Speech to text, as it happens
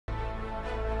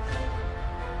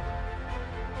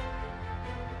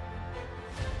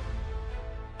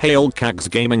Hey old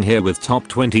KagZ Gaming here with top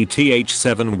 20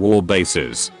 Th7 war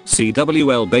bases,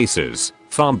 CWL bases,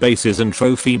 farm bases and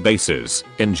trophy bases.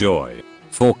 Enjoy.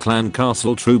 4 clan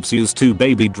castle troops use 2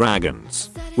 baby dragons.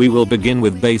 We will begin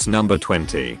with base number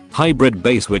 20, hybrid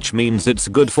base, which means it's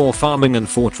good for farming and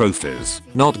for trophies,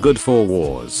 not good for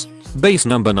wars. Base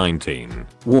number 19,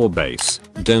 war base.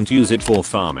 Don't use it for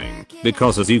farming,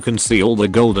 because as you can see all the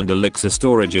gold and elixir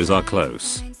storages are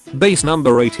close. Base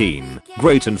number 18,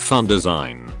 great and fun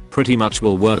design, pretty much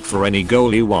will work for any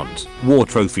goal you want, war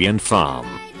trophy and farm.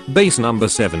 Base number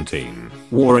 17,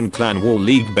 war and clan war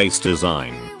league base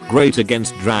design, great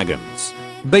against dragons.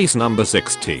 Base number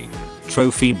 16,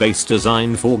 trophy base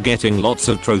design for getting lots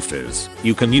of trophies,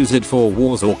 you can use it for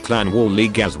wars or clan war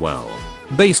league as well.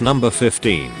 Base number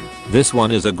 15, this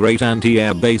one is a great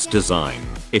anti-air base design,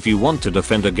 if you want to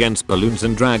defend against balloons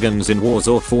and dragons in wars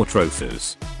or for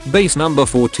trophies. Base number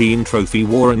 14, trophy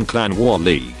war and clan war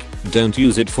league, don't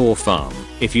use it for farm,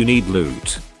 if you need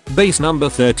loot. Base number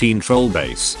 13, troll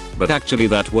base, but actually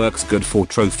that works good for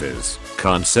trophies,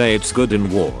 can't say it's good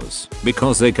in wars,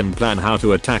 because they can plan how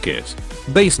to attack it.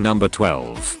 Base number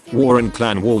 12, war and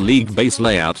clan war league base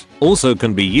layout, also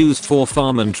can be used for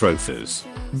farm and trophies.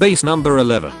 Base number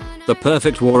 11, the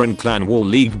perfect war and clan war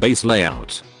league base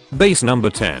layout. Base number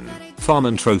 10, farm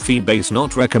and trophy base,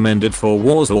 not recommended for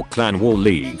wars or clan war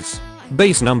leagues.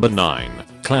 Base number 9,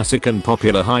 classic and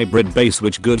popular hybrid base,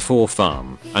 which good for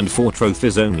farm and for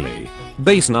trophies only.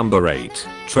 Base number 8,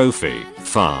 trophy,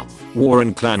 farm, war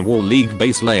and clan war league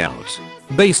base layout.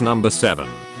 Base number 7,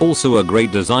 also a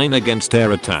great design against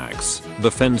air attacks,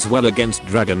 defends well against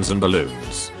dragons and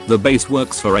balloons. The base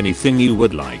works for anything you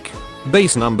would like.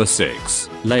 Base number 6,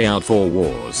 layout for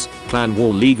wars, clan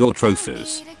war league or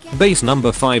trophies. Base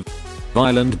number 5,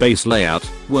 island base layout,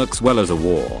 works well as a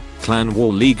war, clan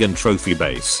war league and trophy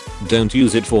base. Don't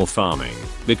use it for farming,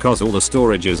 because all the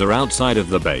storages are outside of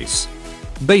the base.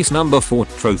 Base number 4,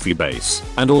 trophy base,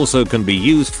 and also can be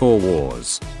used for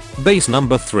wars. Base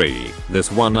number 3,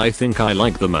 this one I think I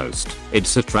like the most.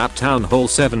 It's a trap town hall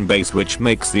 7 base, which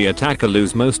makes the attacker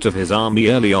lose most of his army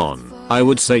early on. I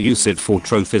would say use it for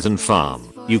trophies and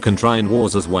farm. You can try in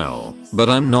wars as well, but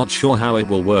I'm not sure how it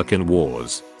will work in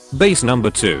wars. Base number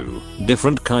 2,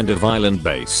 different kind of island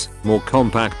base, more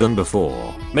compact than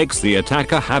before, makes the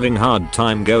attacker having hard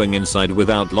time going inside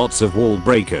without lots of wall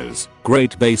breakers.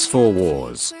 Great base for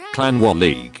wars, clan war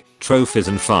league, trophies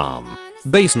and farm.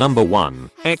 Base number 1,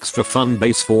 extra fun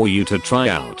base for you to try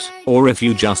out, or if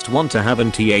you just want to have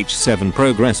an Th7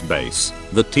 progress base,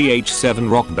 the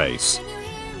Th7 rock base,